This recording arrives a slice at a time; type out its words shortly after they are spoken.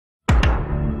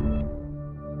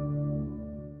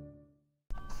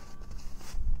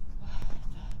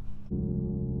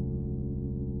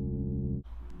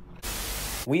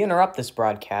We interrupt this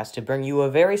broadcast to bring you a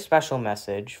very special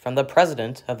message from the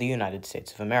President of the United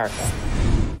States of America.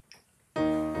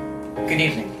 Good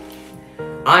evening.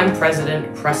 I'm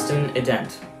President Preston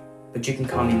Ident, but you can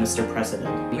call me Mr.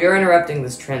 President. We are interrupting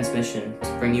this transmission to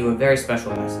bring you a very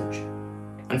special message.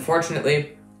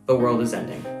 Unfortunately, the world is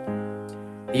ending.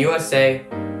 The USA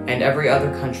and every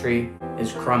other country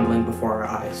is crumbling before our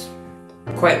eyes.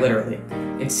 Quite literally.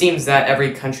 It seems that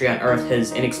every country on Earth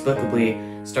has inexplicably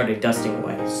started dusting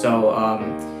away. So,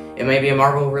 it may be a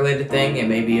Marvel-related thing, it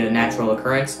may be a natural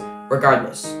occurrence.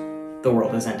 Regardless, the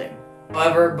world is ending.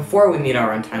 However, before we meet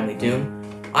our untimely doom,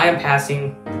 I am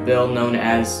passing the bill known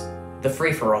as the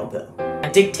Free-for-All Bill.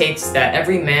 It dictates that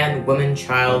every man, woman,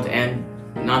 child, and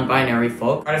non-binary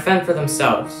folk are to fend for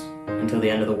themselves until the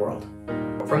end of the world.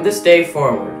 From this day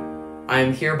forward, I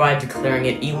am hereby declaring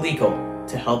it illegal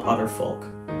to help other folk.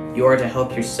 You are to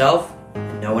help yourself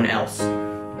and no one else.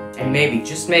 And maybe,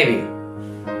 just maybe,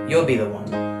 you'll be the one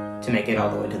to make it all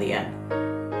the way to the end.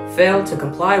 Fail to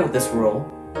comply with this rule,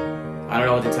 I don't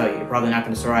know what to tell you, you're probably not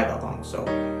going to survive that long, so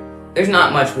there's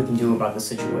not much we can do about the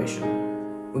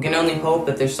situation. We can only hope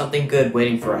that there's something good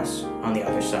waiting for us on the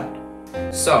other side.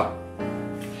 So,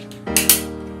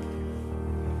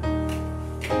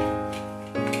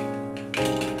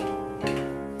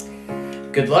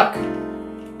 good luck.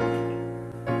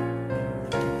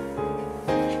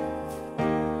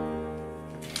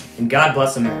 And God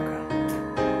bless America.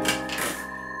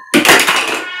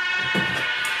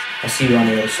 I'll see you on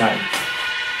the other side.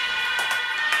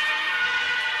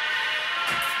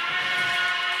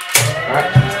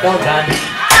 Alright, let's go, done.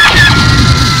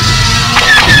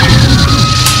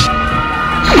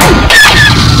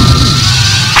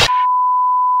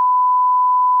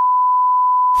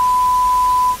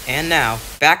 And now,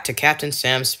 back to Captain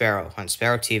Sam Sparrow on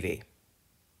Sparrow TV.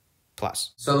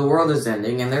 Plus. So the world is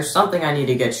ending, and there's something I need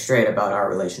to get straight about our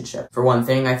relationship. For one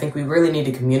thing, I think we really need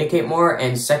to communicate more,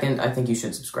 and second, I think you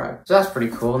should subscribe. So that's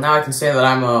pretty cool. Now I can say that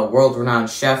I'm a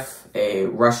world-renowned chef, a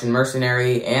Russian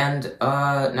mercenary, and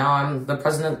now I'm the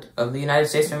President of the United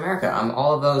States of America. I'm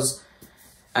all of those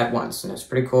at once, and it's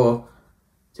pretty cool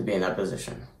to be in that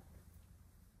position.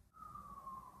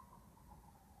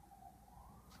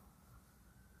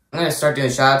 I'm going to start doing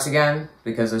shoutouts again,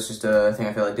 because it's just a thing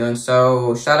I feel like doing.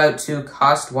 So, shout out to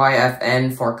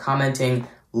CostYFN for commenting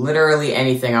literally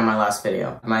anything on my last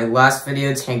video. My last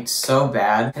video tanked so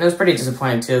bad, and it was pretty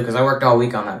disappointing too, because I worked all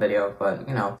week on that video, but,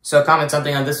 you know. So comment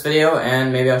something on this video,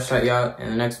 and maybe I'll shout you out in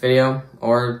the next video,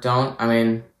 or don't. I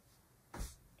mean,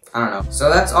 I don't know. So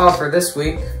that's all for this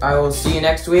week. I will see you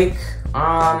next week.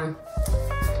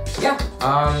 See ya.